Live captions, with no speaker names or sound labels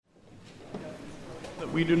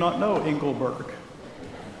We do not know Engelberg,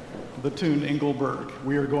 the tune Engelberg.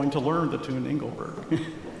 We are going to learn the tune Engelberg.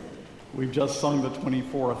 We've just sung the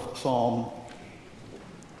 24th Psalm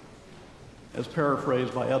as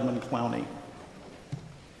paraphrased by Edmund Clowney.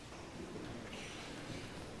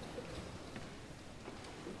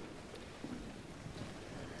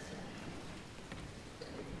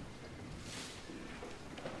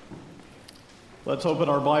 Let's open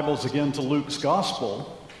our Bibles again to Luke's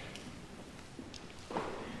Gospel.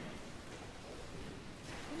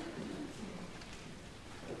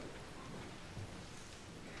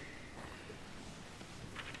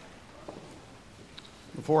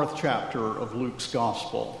 The 4th chapter of Luke's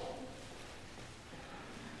Gospel.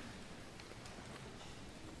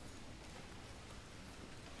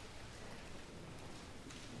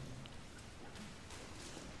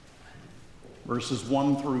 Verses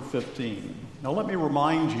 1 through 15. Now let me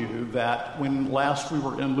remind you that when last we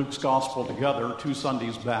were in Luke's Gospel together, 2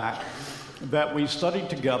 Sundays back, that we studied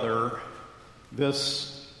together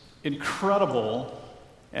this incredible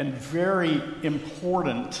and very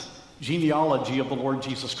important genealogy of the Lord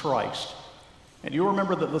Jesus Christ. And you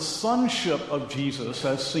remember that the sonship of Jesus,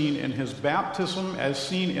 as seen in his baptism, as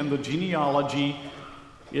seen in the genealogy,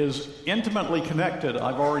 is intimately connected,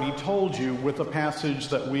 I've already told you, with the passage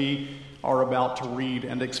that we are about to read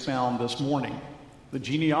and expound this morning. The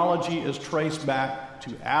genealogy is traced back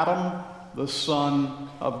to Adam, the Son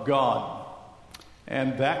of God.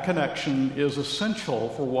 And that connection is essential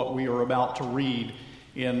for what we are about to read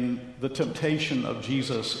in the temptation of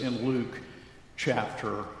Jesus in Luke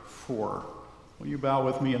chapter 4. Will you bow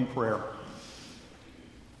with me in prayer?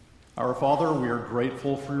 Our Father, we are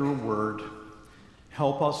grateful for your word.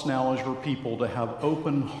 Help us now as your people to have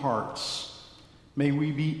open hearts. May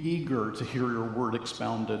we be eager to hear your word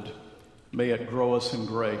expounded. May it grow us in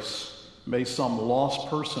grace. May some lost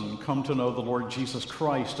person come to know the Lord Jesus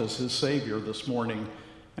Christ as his Savior this morning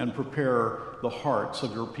and prepare the hearts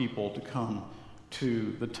of your people to come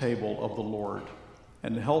to the table of the Lord.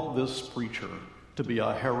 And help this preacher to be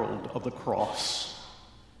a herald of the cross.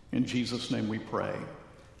 In Jesus' name we pray.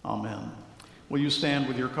 Amen. Will you stand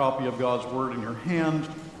with your copy of God's word in your hand?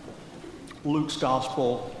 Luke's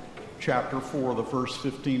Gospel, chapter 4, the first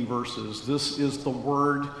 15 verses. This is the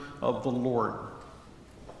word of the Lord.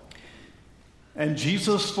 And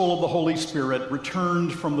Jesus, full of the Holy Spirit,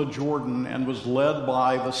 returned from the Jordan and was led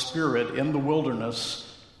by the Spirit in the wilderness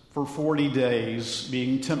for 40 days,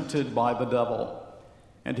 being tempted by the devil.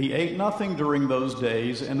 And he ate nothing during those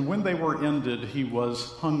days, and when they were ended, he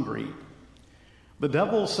was hungry. The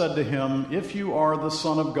devil said to him, "If you are the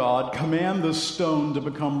Son of God, command this stone to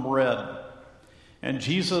become bread." And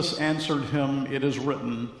Jesus answered him, "It is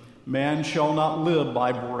written, man shall not live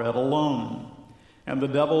by bread alone." And the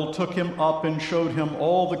devil took him up and showed him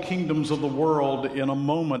all the kingdoms of the world in a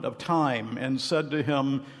moment of time, and said to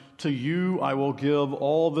him, "To you I will give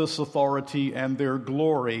all this authority and their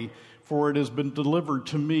glory, for it has been delivered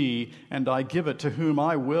to me, and I give it to whom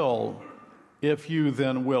I will. If you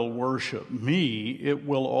then will worship me, it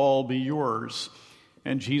will all be yours."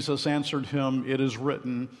 And Jesus answered him, "It is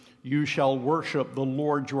written, you shall worship the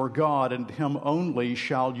Lord your God, and him only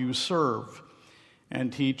shall you serve."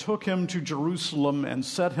 And he took him to Jerusalem and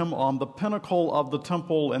set him on the pinnacle of the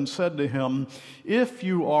temple and said to him, "If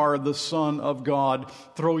you are the Son of God,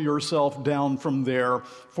 throw yourself down from there,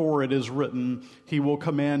 for it is written, he will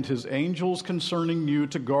command his angels concerning you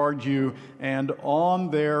to guard you, and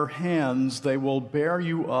on their hands they will bear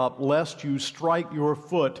you up, lest you strike your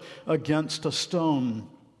foot against a stone."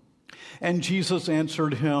 And Jesus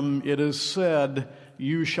answered him, "It is said,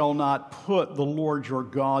 you shall not put the Lord your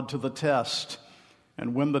God to the test."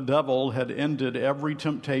 And when the devil had ended every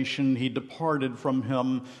temptation, he departed from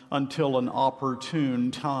him until an opportune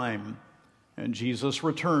time. And Jesus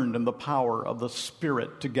returned in the power of the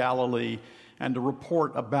Spirit to Galilee, and a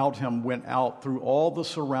report about him went out through all the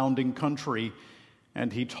surrounding country,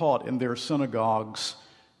 and he taught in their synagogues,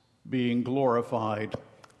 being glorified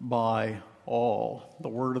by all. The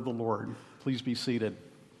word of the Lord. Please be seated.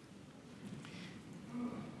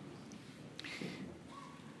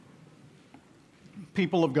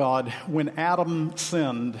 People of God, when Adam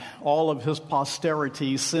sinned, all of his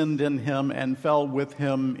posterity sinned in him and fell with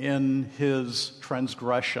him in his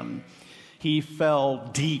transgression. He fell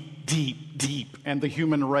deep, deep, deep, and the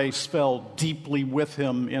human race fell deeply with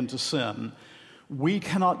him into sin. We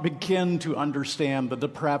cannot begin to understand the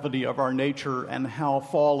depravity of our nature and how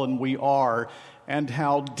fallen we are, and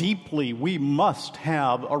how deeply we must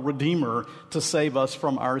have a Redeemer to save us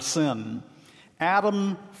from our sin.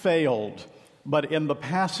 Adam failed. But in the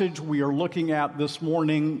passage we are looking at this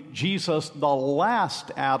morning, Jesus, the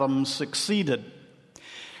last Adam, succeeded.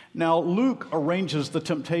 Now, Luke arranges the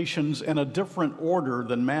temptations in a different order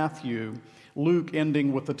than Matthew, Luke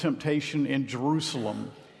ending with the temptation in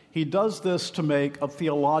Jerusalem. He does this to make a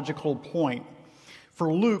theological point.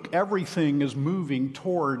 For Luke, everything is moving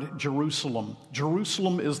toward Jerusalem.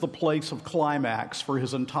 Jerusalem is the place of climax for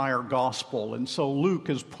his entire gospel. And so Luke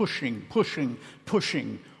is pushing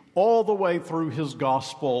all the way through his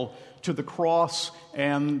gospel to the cross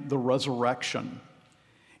and the resurrection.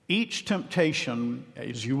 Each temptation,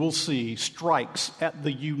 as you will see, strikes at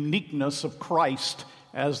the uniqueness of Christ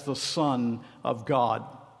as the Son of God.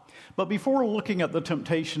 But before looking at the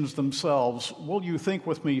temptations themselves, will you think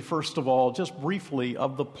with me, first of all, just briefly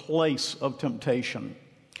of the place of temptation?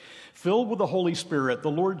 Filled with the Holy Spirit,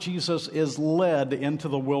 the Lord Jesus is led into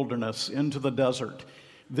the wilderness, into the desert.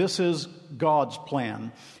 This is God's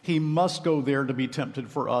plan. He must go there to be tempted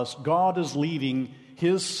for us. God is leading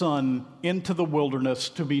his Son into the wilderness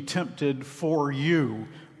to be tempted for you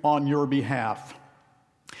on your behalf.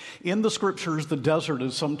 In the Scriptures, the desert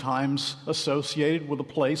is sometimes associated with a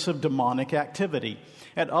place of demonic activity.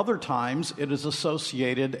 At other times, it is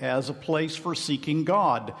associated as a place for seeking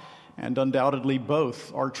God, and undoubtedly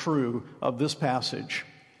both are true of this passage.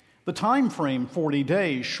 The time frame, 40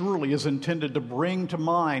 days, surely is intended to bring to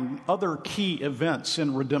mind other key events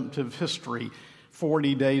in redemptive history.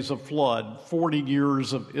 40 days of flood, 40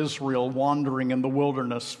 years of Israel wandering in the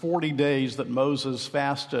wilderness, 40 days that Moses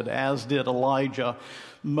fasted, as did Elijah.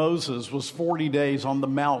 Moses was 40 days on the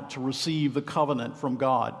mount to receive the covenant from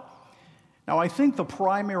God. Now, I think the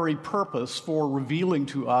primary purpose for revealing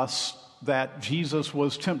to us that Jesus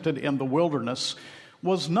was tempted in the wilderness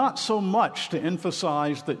was not so much to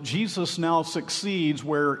emphasize that Jesus now succeeds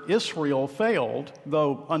where Israel failed,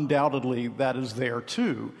 though undoubtedly that is there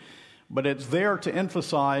too. But it's there to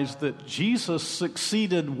emphasize that Jesus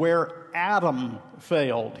succeeded where Adam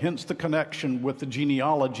failed, hence the connection with the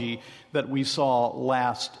genealogy that we saw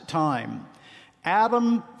last time.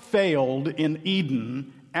 Adam failed in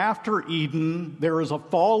Eden. After Eden, there is a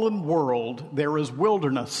fallen world, there is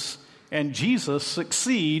wilderness, and Jesus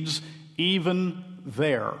succeeds even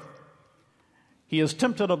there. He is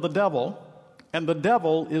tempted of the devil, and the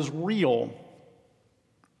devil is real.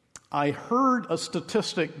 I heard a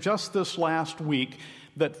statistic just this last week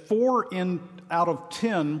that 4 out of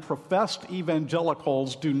 10 professed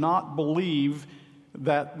evangelicals do not believe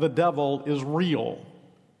that the devil is real.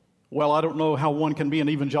 Well, I don't know how one can be an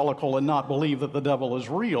evangelical and not believe that the devil is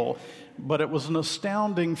real, but it was an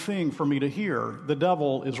astounding thing for me to hear. The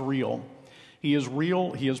devil is real. He is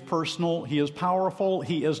real, he is personal, he is powerful,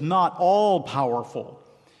 he is not all powerful.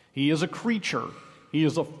 He is a creature. He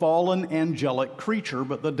is a fallen angelic creature,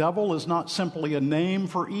 but the devil is not simply a name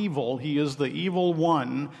for evil. He is the evil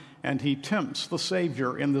one, and he tempts the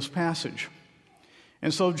Savior in this passage.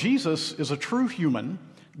 And so Jesus is a true human,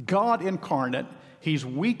 God incarnate. He's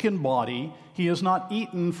weak in body. He has not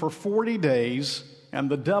eaten for 40 days, and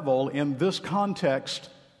the devil, in this context,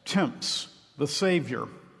 tempts the Savior.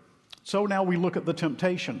 So now we look at the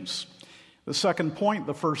temptations. The second point,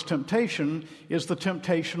 the first temptation, is the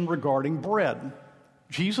temptation regarding bread.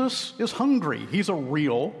 Jesus is hungry. He's a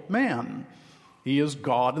real man. He is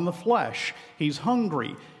God in the flesh. He's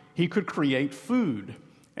hungry. He could create food.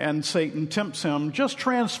 And Satan tempts him, just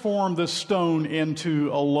transform this stone into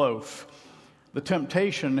a loaf. The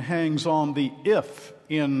temptation hangs on the if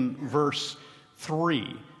in verse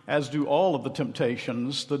 3. As do all of the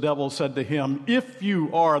temptations, the devil said to him, "If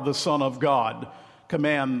you are the Son of God,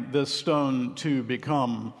 command this stone to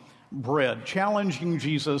become bread," challenging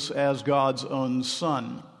Jesus as God's own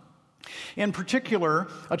Son. In particular,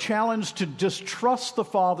 a challenge to distrust the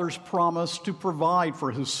Father's promise to provide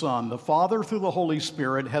for his Son. The Father, through the Holy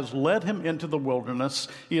Spirit, has led him into the wilderness.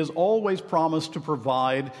 He has always promised to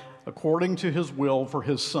provide according to his will for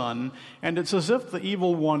his Son. And it's as if the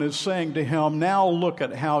evil one is saying to him, now look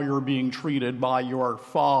at how you're being treated by your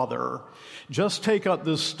Father. Just take up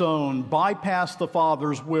this stone, bypass the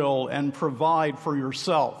Father's will, and provide for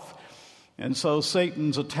yourself. And so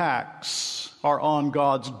Satan's attacks are on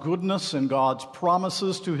God's goodness and God's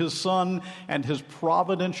promises to his Son and his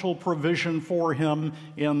providential provision for him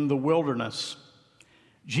in the wilderness.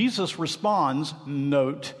 Jesus responds,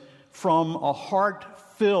 note, from a heart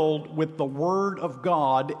filled with the Word of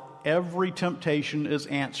God. Every temptation is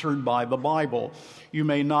answered by the Bible. You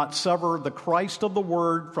may not sever the Christ of the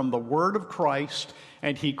Word from the Word of Christ,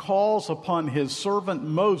 and he calls upon his servant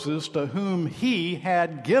Moses, to whom he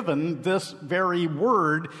had given this very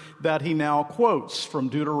word that he now quotes from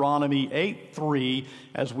Deuteronomy 8:3,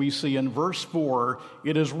 as we see in verse 4,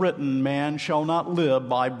 "It is written, man shall not live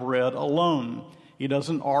by bread alone." He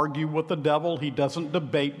doesn't argue with the devil. He doesn't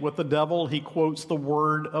debate with the devil. He quotes the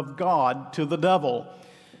word of God to the devil.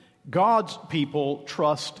 God's people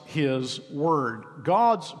trust his word.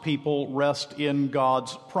 God's people rest in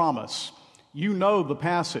God's promise. You know the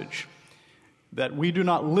passage, that we do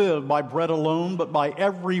not live by bread alone, but by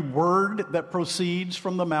every word that proceeds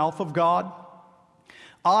from the mouth of God.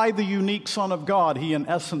 I, the unique Son of God, he in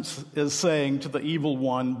essence is saying to the evil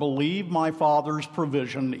one, believe my Father's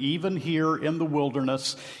provision, even here in the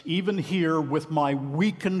wilderness, even here with my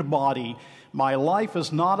weakened body. My life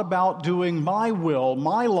is not about doing my will.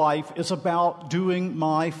 My life is about doing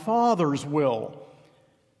my Father's will.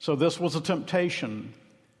 So this was a temptation,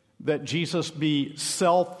 that Jesus be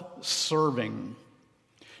self-serving,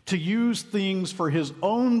 to use things for his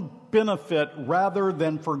own benefit rather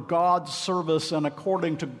than for God's service and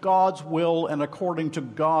according to God's will and according to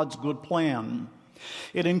God's good plan.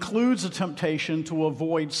 It includes a temptation to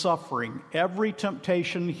avoid suffering. Every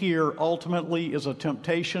temptation here ultimately is a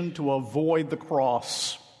temptation to avoid the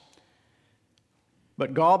cross.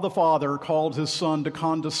 But God the Father called his Son to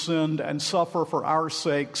condescend and suffer for our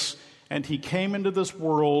sakes, and he came into this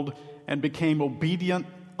world and became obedient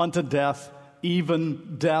unto death,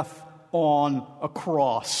 even death on a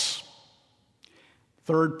cross.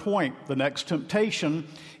 Third point, the next temptation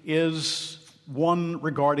is one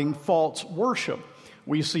regarding false worship.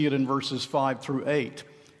 We see it in verses 5 through 8.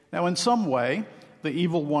 Now, in some way, the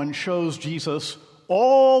evil one shows Jesus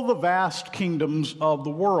all the vast kingdoms of the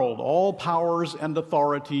world, all powers and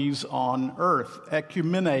authorities on earth.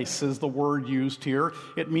 Ekumenes is the word used here.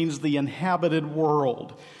 It means the inhabited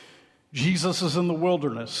world. Jesus is in the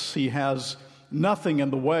wilderness. He has nothing in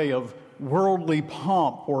the way of worldly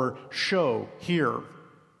pomp or show here.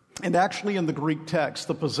 And actually in the Greek text,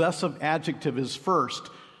 the possessive adjective is first.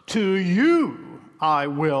 To you I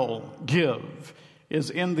will give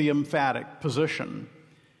is in the emphatic position.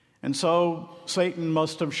 And so Satan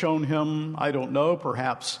must have shown him, I don't know,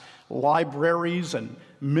 perhaps libraries and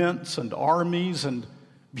mints and armies and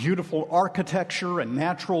beautiful architecture and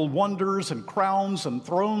natural wonders and crowns and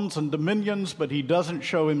thrones and dominions, but he doesn't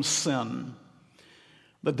show him sin.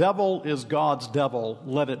 The devil is God's devil,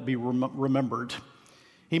 let it be remembered.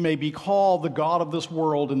 He may be called the god of this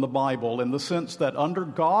world in the Bible in the sense that under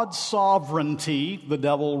God's sovereignty, the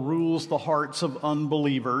devil rules the hearts of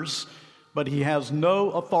unbelievers, but he has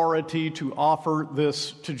no authority to offer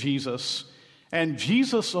this to Jesus. And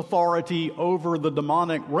Jesus' authority over the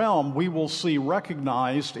demonic realm we will see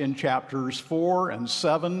recognized in chapters 4 and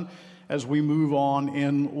 7 as we move on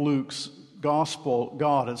in Luke's gospel.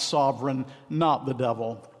 God is sovereign, not the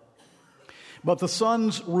devil. But the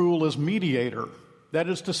Son's rule is mediator. That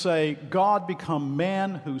is to say, God become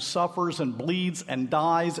man who suffers and bleeds and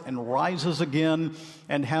dies and rises again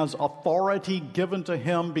and has authority given to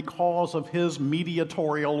him because of his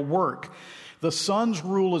mediatorial work. The Son's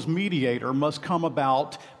rule as mediator must come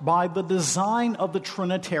about by the design of the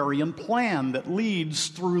Trinitarian plan that leads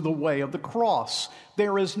through the way of the cross.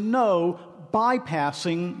 There is no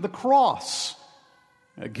bypassing the cross.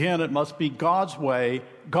 Again, it must be God's way,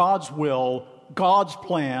 God's will, God's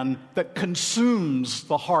plan that consumes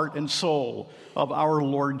the heart and soul of our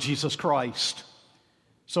Lord Jesus Christ.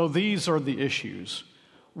 So these are the issues.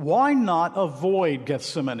 Why not avoid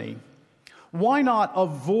Gethsemane? Why not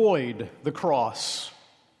avoid the cross?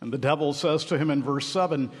 And the devil says to him in verse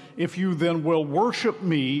 7, if you then will worship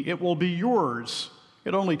me, it will be yours.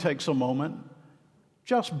 It only takes a moment.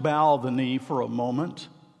 Just bow the knee for a moment.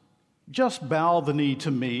 Just bow the knee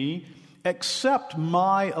to me. Accept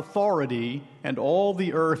my authority, and all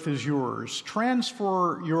the earth is yours.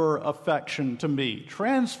 Transfer your affection to me.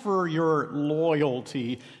 Transfer your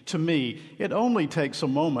loyalty to me. It only takes a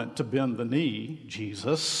moment to bend the knee,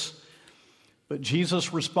 Jesus. But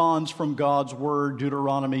Jesus responds from God's word,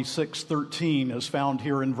 Deuteronomy 6:13, as found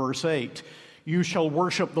here in verse 8. You shall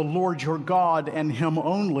worship the Lord your God, and him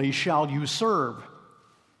only shall you serve.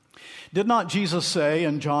 Did not Jesus say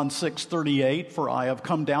in John 6:38, for I have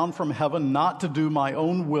come down from heaven not to do my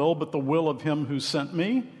own will, but the will of him who sent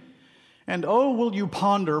me? And oh, will you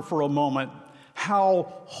ponder for a moment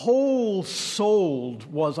how whole-souled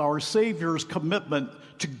was our Savior's commitment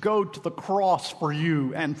to go to the cross for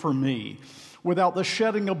you and for me. Without the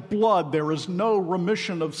shedding of blood, there is no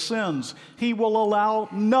remission of sins. He will allow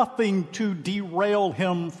nothing to derail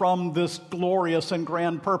him from this glorious and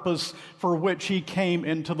grand purpose for which he came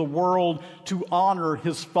into the world, to honor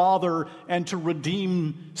his Father and to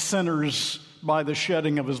redeem sinners by the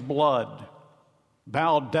shedding of his blood.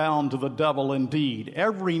 Bowed down to the devil indeed.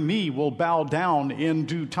 Every knee will bow down in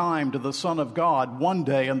due time to the Son of God one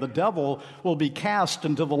day, and the devil will be cast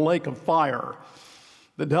into the lake of fire.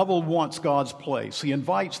 The devil wants God's place. He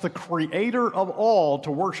invites the creator of all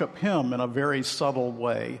to worship him in a very subtle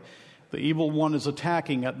way. The evil one is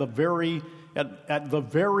attacking at the very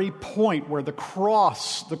point where the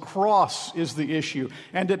cross is the issue.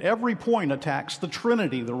 And at every point attacks the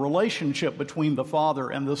Trinity, the relationship between the Father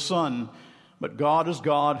and the Son. But God is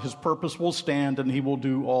God, his purpose will stand, and he will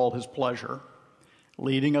do all his pleasure.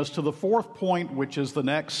 Leading us to the fourth point, which is the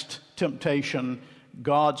next temptation.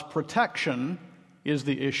 God's protection is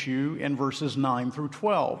the issue in verses 9 through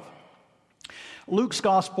 12. Luke's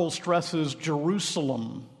gospel stresses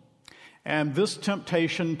Jerusalem, and this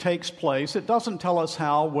temptation takes place. It doesn't tell us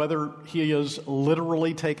how, whether he is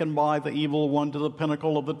literally taken by the evil one to the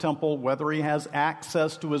pinnacle of the temple, whether he has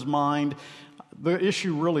access to his mind. The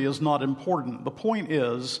issue really is not important. The point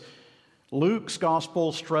is, Luke's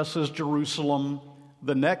gospel stresses Jerusalem.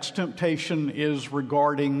 The next temptation is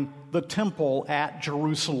regarding the temple at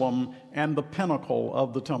Jerusalem and the pinnacle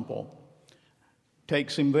of the temple.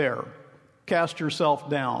 Takes him there. Cast yourself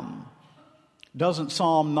down. Doesn't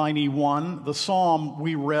Psalm 91, the psalm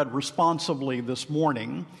we read responsibly this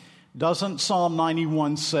morning, doesn't Psalm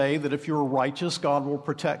 91 say that if you're righteous, God will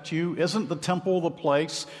protect you? Isn't the temple the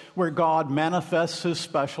place where God manifests his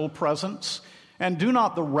special presence? And do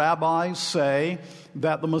not the rabbis say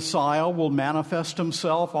that the Messiah will manifest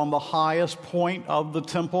himself on the highest point of the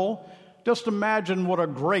temple? Just imagine what a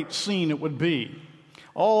great scene it would be.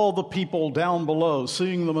 All the people down below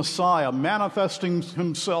seeing the Messiah manifesting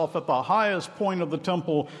himself at the highest point of the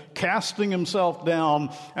temple, casting himself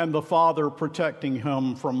down, and the Father protecting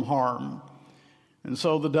him from harm. And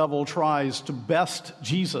so the devil tries to best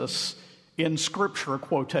Jesus in Scripture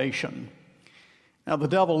quotation. Now, the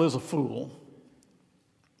devil is a fool.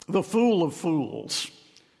 The fool of fools.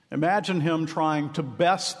 Imagine him trying to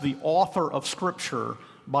best the author of Scripture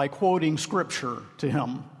by quoting Scripture to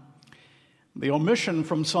him. The omission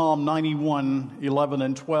from Psalm 91, 11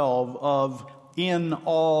 and 12 of "in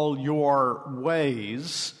all your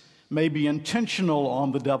ways" may be intentional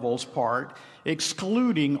on the devil's part,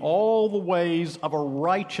 excluding all the ways of a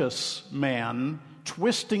righteous man,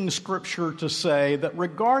 twisting Scripture to say that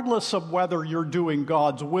regardless of whether you're doing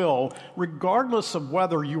God's will, regardless of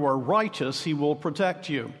whether you are righteous, he will protect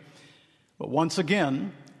you. But once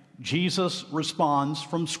again, Jesus responds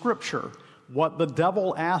from Scripture. What the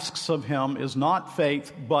devil asks of him is not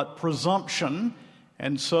faith, but presumption.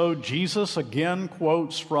 And so Jesus again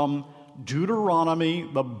quotes from Deuteronomy,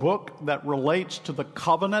 the book that relates to the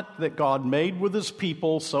covenant that God made with his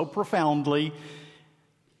people so profoundly.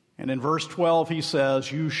 And in verse 12 he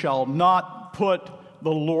says, "You shall not put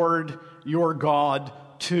the Lord your God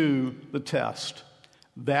to the test."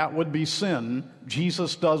 That would be sin.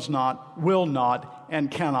 Jesus does not, will not,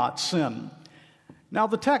 and cannot sin. Now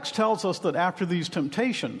the text tells us that after these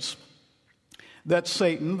temptations, that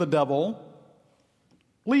Satan, the devil,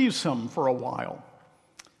 leaves him for a while.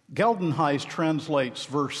 Geldenhuys translates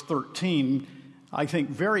verse 13, I think,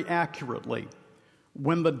 very accurately.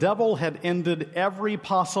 When the devil had ended every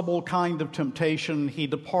possible kind of temptation, he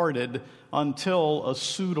departed until a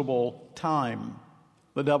suitable time.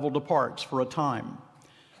 The devil departs for a time.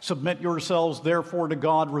 Submit yourselves therefore to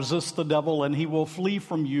God, resist the devil, and he will flee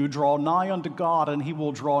from you. Draw nigh unto God, and he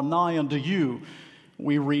will draw nigh unto you.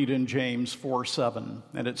 We read in James 4:7,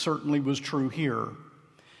 and it certainly was true here.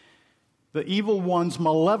 The evil one's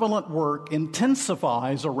malevolent work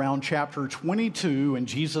intensifies around chapter 22, and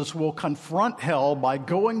Jesus will confront hell by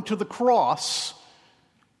going to the cross.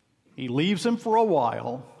 He leaves him for a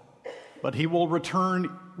while, but he will return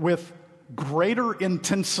with greater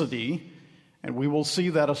intensity, and we will see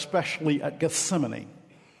that especially at Gethsemane.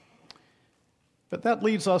 But that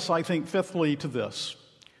leads us, I think, fifthly, to this.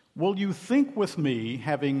 Will you think with me,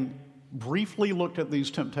 having briefly looked at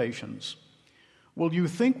these temptations, will you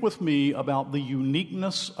think with me about the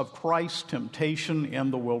uniqueness of Christ's temptation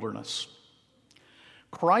in the wilderness?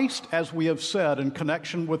 Christ, as we have said in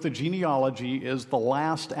connection with the genealogy, is the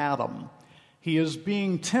last Adam. He is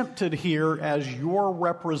being tempted here as your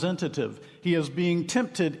representative. He is being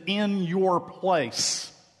tempted in your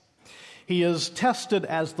place. He is tested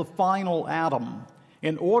as the final Adam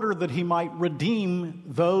in order that he might redeem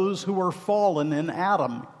those who are fallen in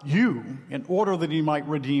Adam, in order that he might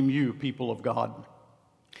redeem you, people of God.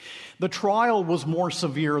 The trial was more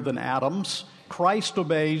severe than Adam's. Christ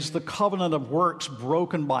obeys the covenant of works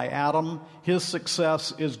broken by Adam. His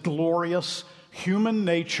success is glorious. Human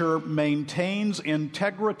nature maintains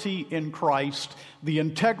integrity in Christ. The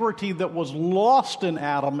integrity that was lost in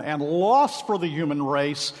Adam and lost for the human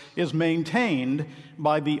race is maintained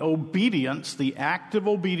by the obedience, the active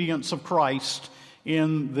obedience of Christ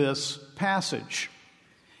in this passage.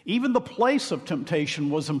 Even the place of temptation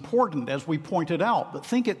was important, as we pointed out, but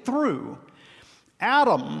think it through.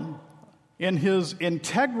 Adam, in his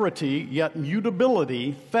integrity yet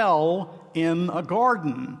mutability, fell in a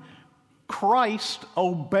garden. Christ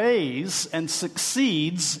obeys and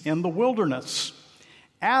succeeds in the wilderness.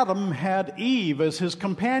 Adam had Eve as his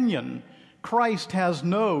companion. Christ has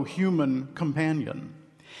no human companion.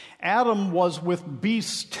 Adam was with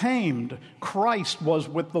beasts tamed. Christ was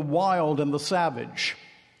with the wild and the savage.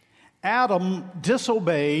 Adam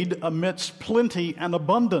disobeyed amidst plenty and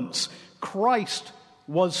abundance. Christ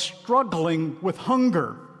was struggling with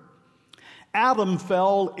hunger. Adam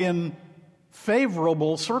fell in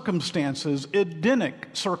favorable circumstances, Edenic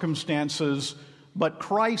circumstances, but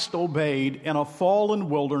Christ obeyed in a fallen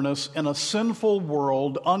wilderness, in a sinful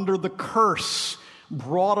world, under the curse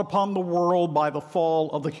brought upon the world by the fall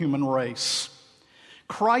of the human race.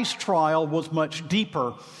 Christ's trial was much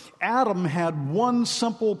deeper. Adam had one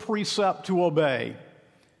simple precept to obey.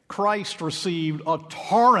 Christ received a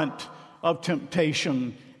torrent of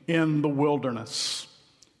temptation in the wilderness.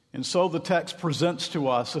 And so the text presents to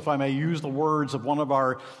us, if I may use the words of one of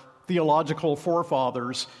our theological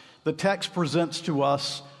forefathers, the text presents to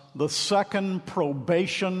us the second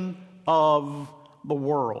probation of the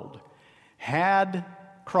world. Had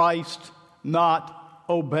Christ not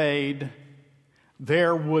obeyed,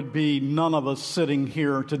 there would be none of us sitting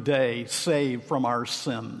here today saved from our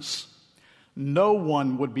sins. No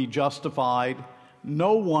one would be justified.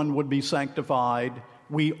 No one would be sanctified.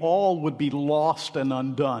 We all would be lost and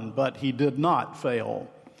undone, but he did not fail.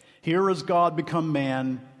 Here is God become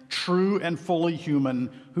man, true and fully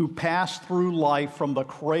human, who passed through life from the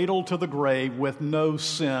cradle to the grave with no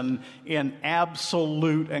sin, in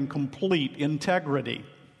absolute and complete integrity.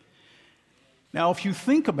 Now, if you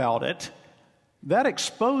think about it, that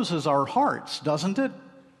exposes our hearts, doesn't it?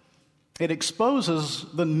 It exposes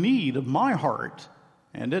the need of my heart,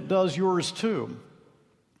 and it does yours too.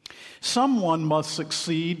 Someone must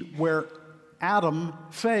succeed where Adam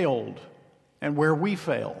failed and where we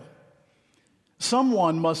fail.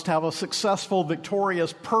 Someone must have a successful,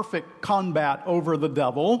 victorious, perfect combat over the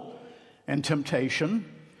devil and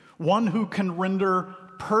temptation, one who can render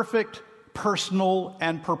perfect, personal,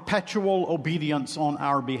 and perpetual obedience on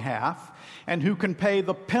our behalf, and who can pay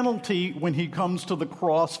the penalty when he comes to the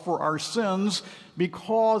cross for our sins,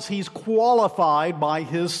 because he's qualified by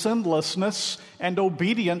his sinlessness and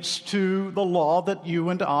obedience to the law that you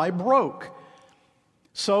and I broke.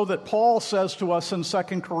 So that Paul says to us in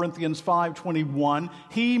 2 Corinthians 5:21,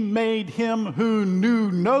 he made him who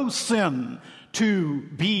knew no sin to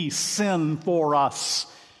be sin for us,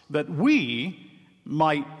 that we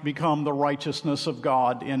might become the righteousness of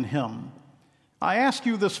God in him. I ask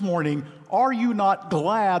you this morning, are you not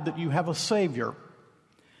glad that you have a Savior?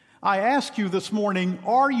 I ask you this morning,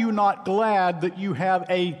 are you not glad that you have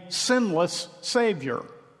a sinless Savior?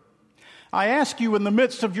 I ask you, in the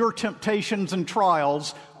midst of your temptations and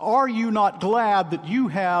trials, are you not glad that you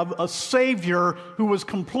have a Savior who was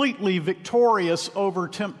completely victorious over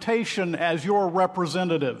temptation as your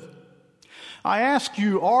representative? I ask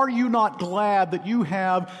you, are you not glad that you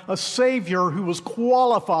have a Savior who was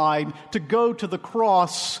qualified to go to the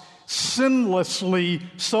cross sinlessly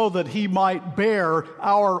so that he might bear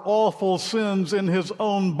our awful sins in his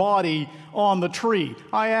own body on the tree?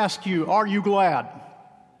 I ask you, are you glad?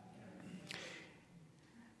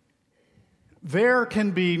 There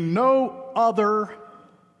can be no other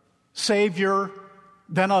Savior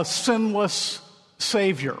than a sinless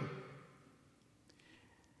Savior.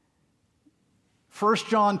 1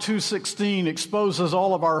 John 2:16 exposes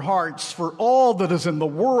all of our hearts. For all that is in the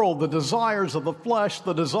world, the desires of the flesh,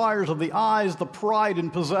 the desires of the eyes, the pride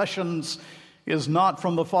in possessions, is not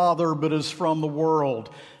from the Father, but is from the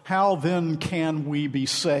world. How then can we be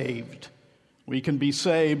saved? We can be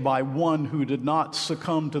saved by one who did not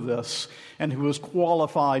succumb to this and who is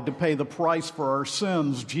qualified to pay the price for our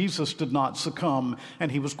sins. Jesus did not succumb,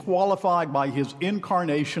 and he was qualified by his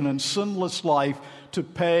incarnation and sinless life to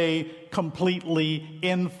pay completely,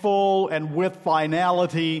 in full, and with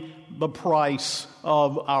finality the price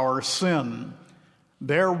of our sin.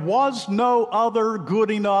 There was no other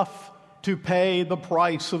good enough to pay the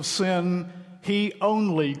price of sin. He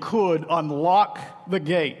only could unlock the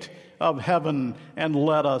gate of heaven and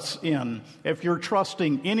let us in. If you're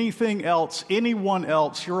trusting anything else, anyone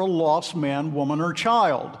else, you're a lost man, woman, or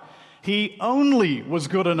child. He only was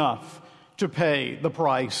good enough to pay the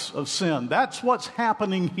price of sin. That's what's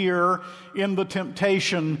happening here in the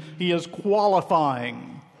temptation. He is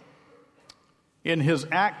qualifying in his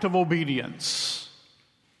act of obedience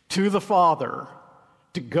to the Father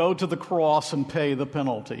to go to the cross and pay the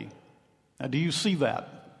penalty. Now, do you see that?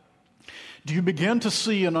 Do you begin to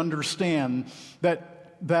see and understand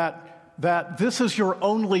that this is your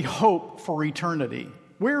only hope for eternity?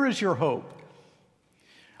 Where is your hope?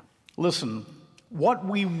 Listen, what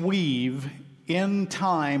we weave in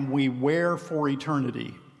time, we wear for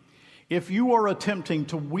eternity. If you are attempting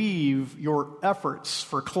to weave your efforts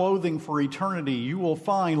for clothing for eternity, you will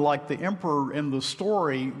find, like the emperor in the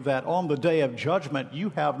story, that on the day of judgment you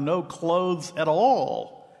have no clothes at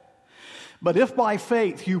all. But if by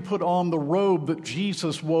faith you put on the robe that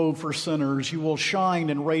Jesus wove for sinners, you will shine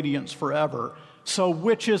in radiance forever. So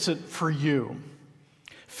which is it for you?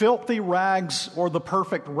 Filthy rags or the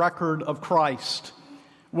perfect record of Christ?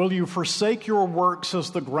 Will you forsake your works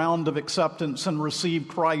as the ground of acceptance and receive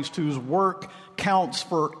Christ, whose work counts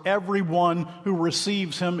for everyone who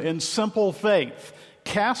receives him in simple faith,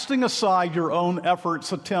 casting aside your own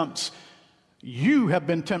efforts, attempts? You have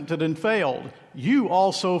been tempted and failed. You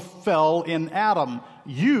also fell in Adam.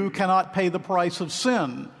 You cannot pay the price of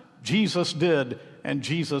sin. Jesus did, and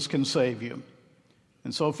Jesus can save you.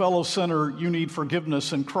 And so, fellow sinner, you need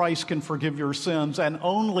forgiveness, and Christ can forgive your sins, and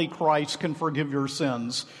only Christ can forgive your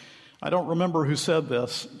sins. I don't remember who said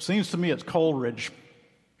this. It seems to me it's Coleridge.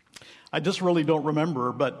 I just really don't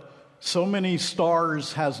remember, but so many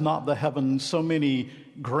stars has not the heavens, so many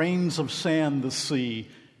grains of sand the sea,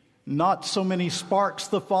 not so many sparks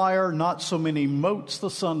the fire, not so many motes the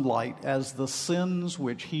sunlight, as the sins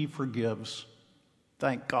which he forgives.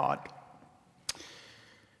 Thank God.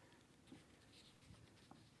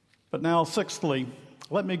 But now, sixthly,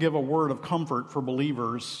 let me give a word of comfort for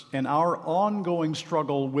believers in our ongoing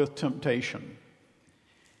struggle with temptation.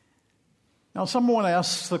 Now, someone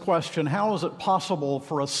asks the question, how is it possible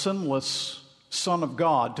for a sinless Son of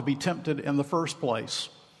God to be tempted in the first place?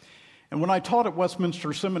 And when I taught at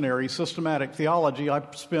Westminster Seminary systematic theology, I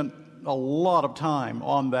spent a lot of time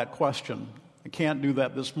on that question. I can't do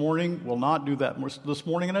that this morning, will not do that this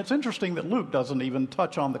morning, and it's interesting that Luke doesn't even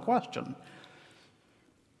touch on the question.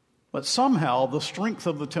 But somehow the strength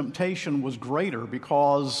of the temptation was greater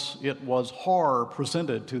because it was horror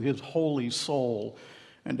presented to his holy soul,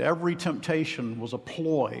 and every temptation was a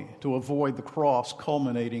ploy to avoid the cross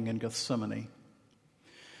culminating in Gethsemane.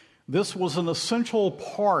 This was an essential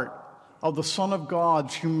part of the Son of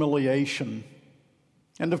God's humiliation.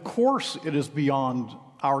 And of course it is beyond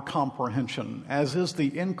our comprehension, as is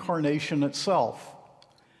the incarnation itself.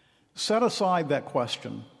 Set aside that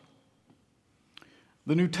question.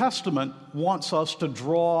 The New Testament wants us to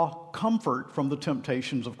draw comfort from the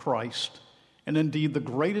temptations of Christ. And indeed, the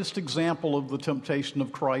greatest example of the temptation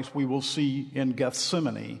of Christ we will see in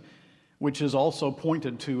Gethsemane, which is also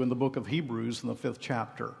pointed to in the book of Hebrews in the 5th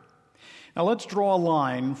chapter. Now let's draw a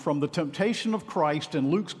line from the temptation of Christ in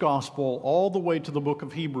Luke's gospel all the way to the book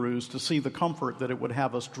of Hebrews to see the comfort that it would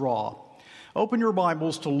have us draw. Open your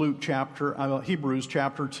Bibles to Hebrews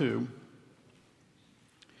chapter 2.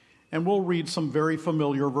 And we'll read some very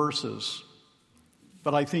familiar verses,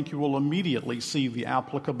 but I think you will immediately see the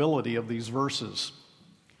applicability of these verses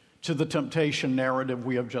to the temptation narrative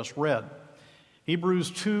we have just read.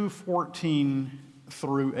 Hebrews 2:14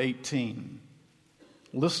 through 18.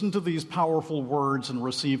 Listen to these powerful words and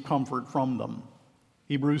receive comfort from them.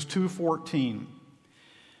 Hebrews 2:14.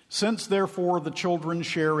 Since therefore the children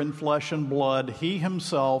share in flesh and blood, he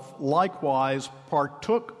himself likewise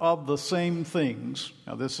partook of the same things.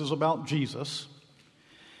 Now this is about Jesus.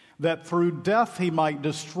 That through death he might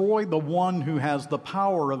destroy the one who has the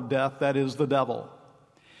power of death, that is the devil,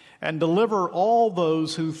 and deliver all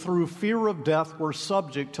those who through fear of death were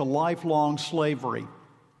subject to lifelong slavery.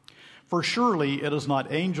 For surely it is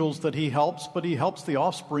not angels that he helps, but he helps the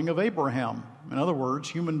offspring of Abraham. In other words,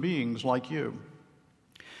 human beings like you.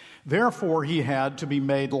 Therefore he had to be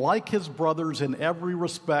made like his brothers in every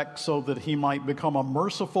respect, so that he might become a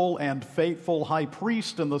merciful and faithful high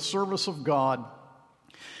priest in the service of God,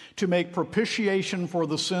 to make propitiation for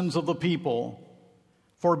the sins of the people.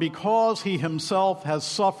 For because he himself has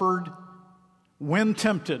suffered when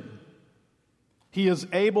tempted, he is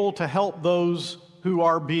able to help those who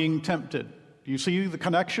are being tempted. Do you see the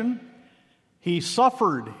connection? He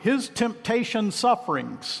suffered. His temptation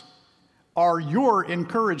sufferings are your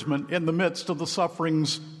encouragement in the midst of the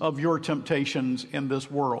sufferings of your temptations in this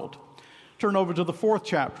world. Turn over to the 4th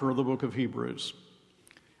chapter of the book of Hebrews,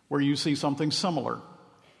 where you see something similar.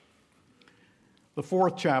 The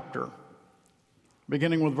 4th chapter,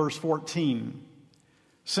 beginning with verse 14.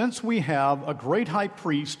 Since we have a great high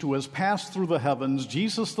priest who has passed through the heavens,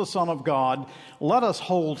 Jesus the Son of God, let us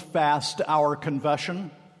hold fast our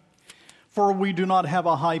confession. For we do not have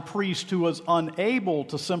a high priest who is unable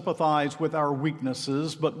to sympathize with our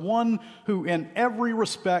weaknesses, but one who in every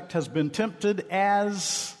respect has been tempted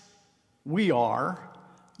as we are,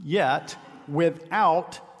 yet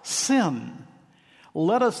without sin.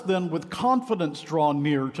 Let us then with confidence draw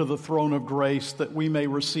near to the throne of grace, that we may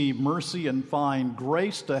receive mercy and find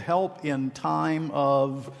grace to help in time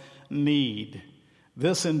of need.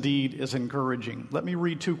 This indeed is encouraging. Let me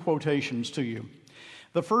read 2 quotations to you.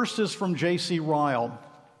 The first is from J.C. Ryle.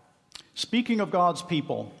 Speaking of God's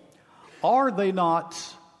people, are they not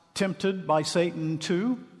tempted by Satan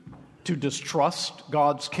too to distrust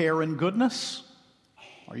God's care and goodness?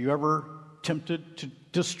 Are you ever tempted to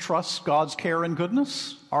distrust God's care and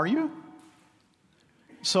goodness? Are you?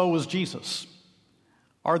 So was Jesus.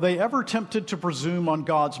 Are they ever tempted to presume on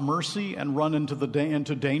God's mercy and run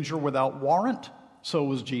into danger without warrant? So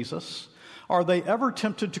was Jesus. Are they ever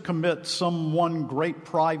tempted to commit some one great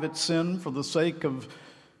private sin for the sake of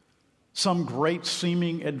some great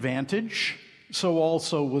seeming advantage? So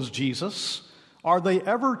also was Jesus. Are they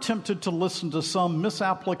ever tempted to listen to some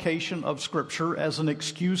misapplication of Scripture as an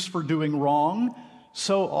excuse for doing wrong?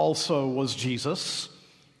 So also was Jesus.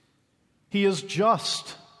 He is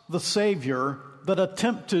just the Savior that a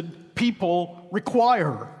tempted people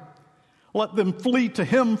require. Let them flee to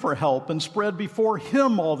Him for help and spread before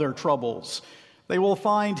Him all their troubles. They will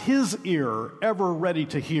find His ear ever ready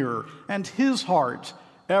to hear and His heart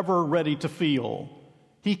ever ready to feel.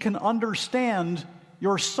 He can understand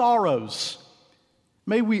your sorrows.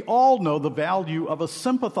 May we all know the value of a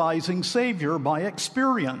sympathizing Savior by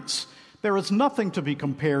experience. There is nothing to be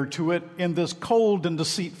compared to it in this cold and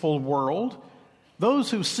deceitful world.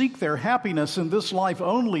 Those who seek their happiness in this life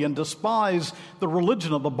only and despise the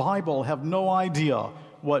religion of the Bible have no idea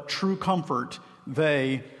what true comfort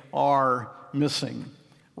they are missing.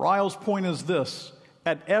 Ryle's point is this: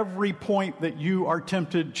 at every point that you are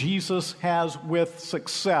tempted, Jesus has with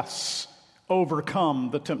success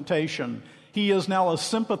overcome the temptation. He is now a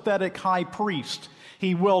sympathetic high priest.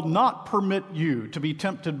 He will not permit you to be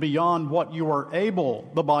tempted beyond what you are able,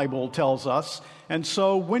 the Bible tells us. And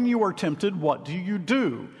so when you are tempted, what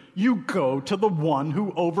do? You go to the one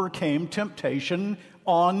who overcame temptation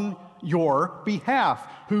on your behalf,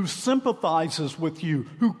 who sympathizes with you,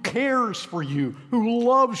 who cares for you, who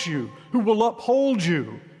loves you, who will uphold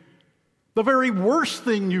you. The very worst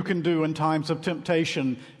thing you can do in times of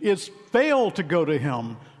temptation is fail to go to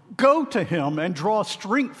Him. Go to Him and draw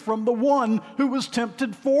strength from the one who was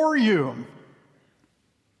tempted for you.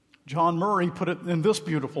 John Murray put it in this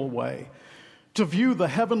beautiful way: to view the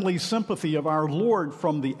heavenly sympathy of our Lord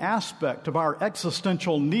from the aspect of our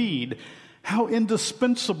existential need, how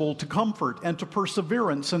indispensable to comfort and to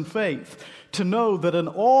perseverance and faith, to know that in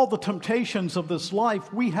all the temptations of this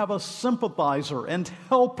life we have a sympathizer and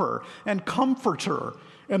helper and comforter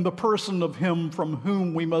in the person of Him from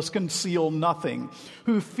whom we must conceal nothing,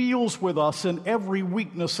 who feels with us in every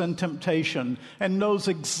weakness and temptation and knows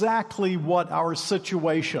exactly what our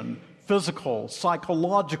situation, physical,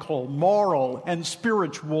 psychological, moral, and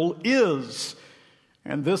spiritual is.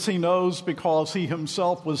 And this He knows because He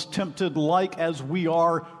Himself was tempted like as we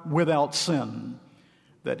are without sin.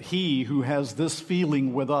 That He who has this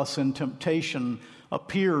feeling with us in temptation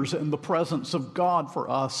appears in the presence of God for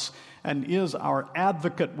us and is our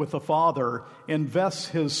advocate with the Father, invests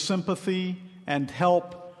His sympathy and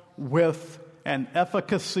help with an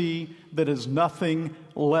efficacy that is nothing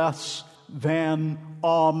less than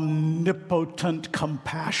omnipotent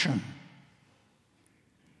compassion.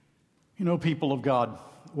 You know, people of God,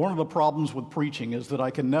 one of the problems with preaching is that I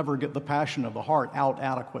can never get the passion of the heart out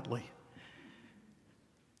adequately.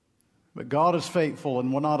 But God is faithful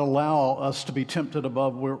and will not allow us to be tempted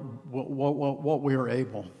above what we are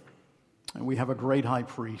able. And we have a great high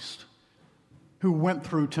priest who went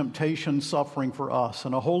through temptation, suffering for us,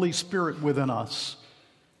 and a Holy Spirit within us,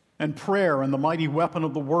 and prayer and the mighty weapon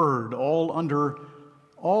of the Word, all under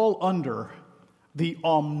the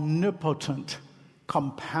omnipotent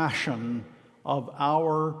compassion of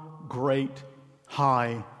our great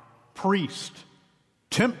high priest.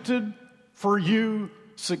 Tempted for you,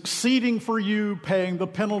 succeeding for you, paying the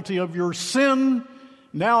penalty of your sin,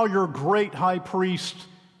 now your great high priest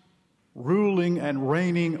ruling and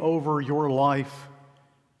reigning over your life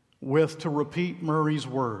with, to repeat Murray's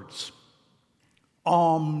words,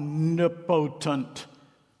 omnipotent,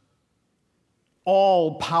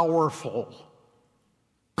 all-powerful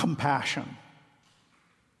compassion.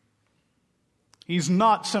 He's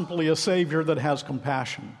not simply a Savior that has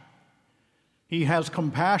compassion. He has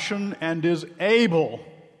compassion and is able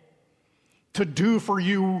to do for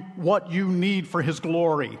you what you need for His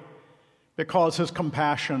glory, because His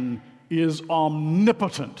compassion is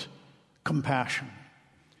omnipotent compassion.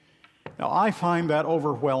 Now, I find that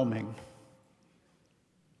overwhelming.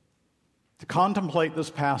 to contemplate this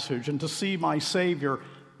passage and to see my Savior.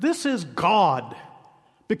 This is God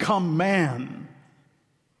become man,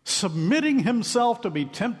 submitting himself to be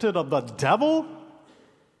tempted of the devil.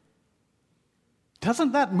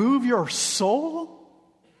 Doesn't that move your soul?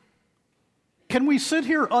 Can we sit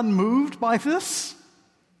here unmoved by this?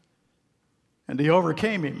 And he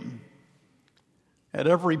overcame him at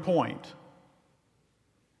every point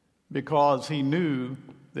because he knew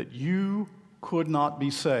that you could not be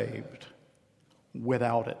saved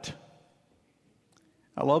without it.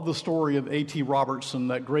 I love the story of A.T. Robertson,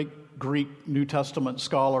 that great Greek New Testament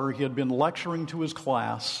scholar. He had been lecturing to his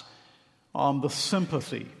class on the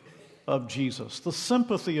sympathy of Jesus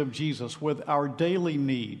with our daily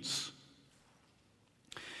needs.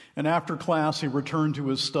 And after class, he returned to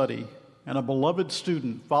his study, and a beloved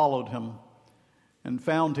student followed him and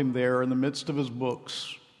found him there in the midst of his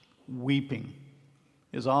books, weeping,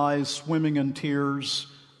 his eyes swimming in tears,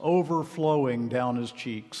 overflowing down his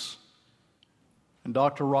cheeks. And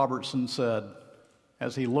Dr. Robertson said,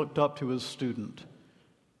 as he looked up to his student,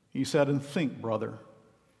 he said, "And think, brother,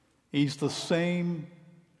 he's the same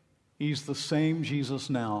Jesus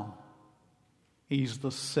now. He's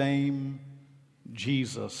the same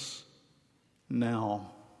Jesus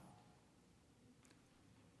now."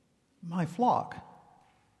 My flock,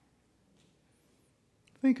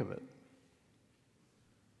 think of it.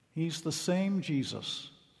 He's the same Jesus,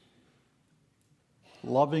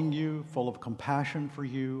 loving you, full of compassion for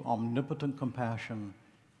you, omnipotent compassion.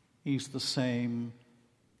 He's the same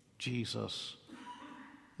Jesus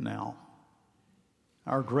now.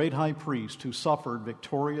 Our great high priest who suffered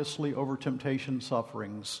victoriously over temptation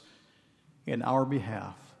sufferings in our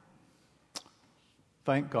behalf,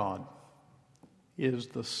 thank God, is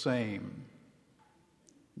the same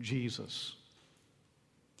Jesus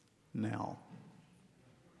now.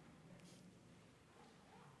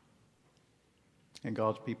 And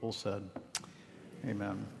God's people said,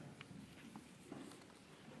 amen.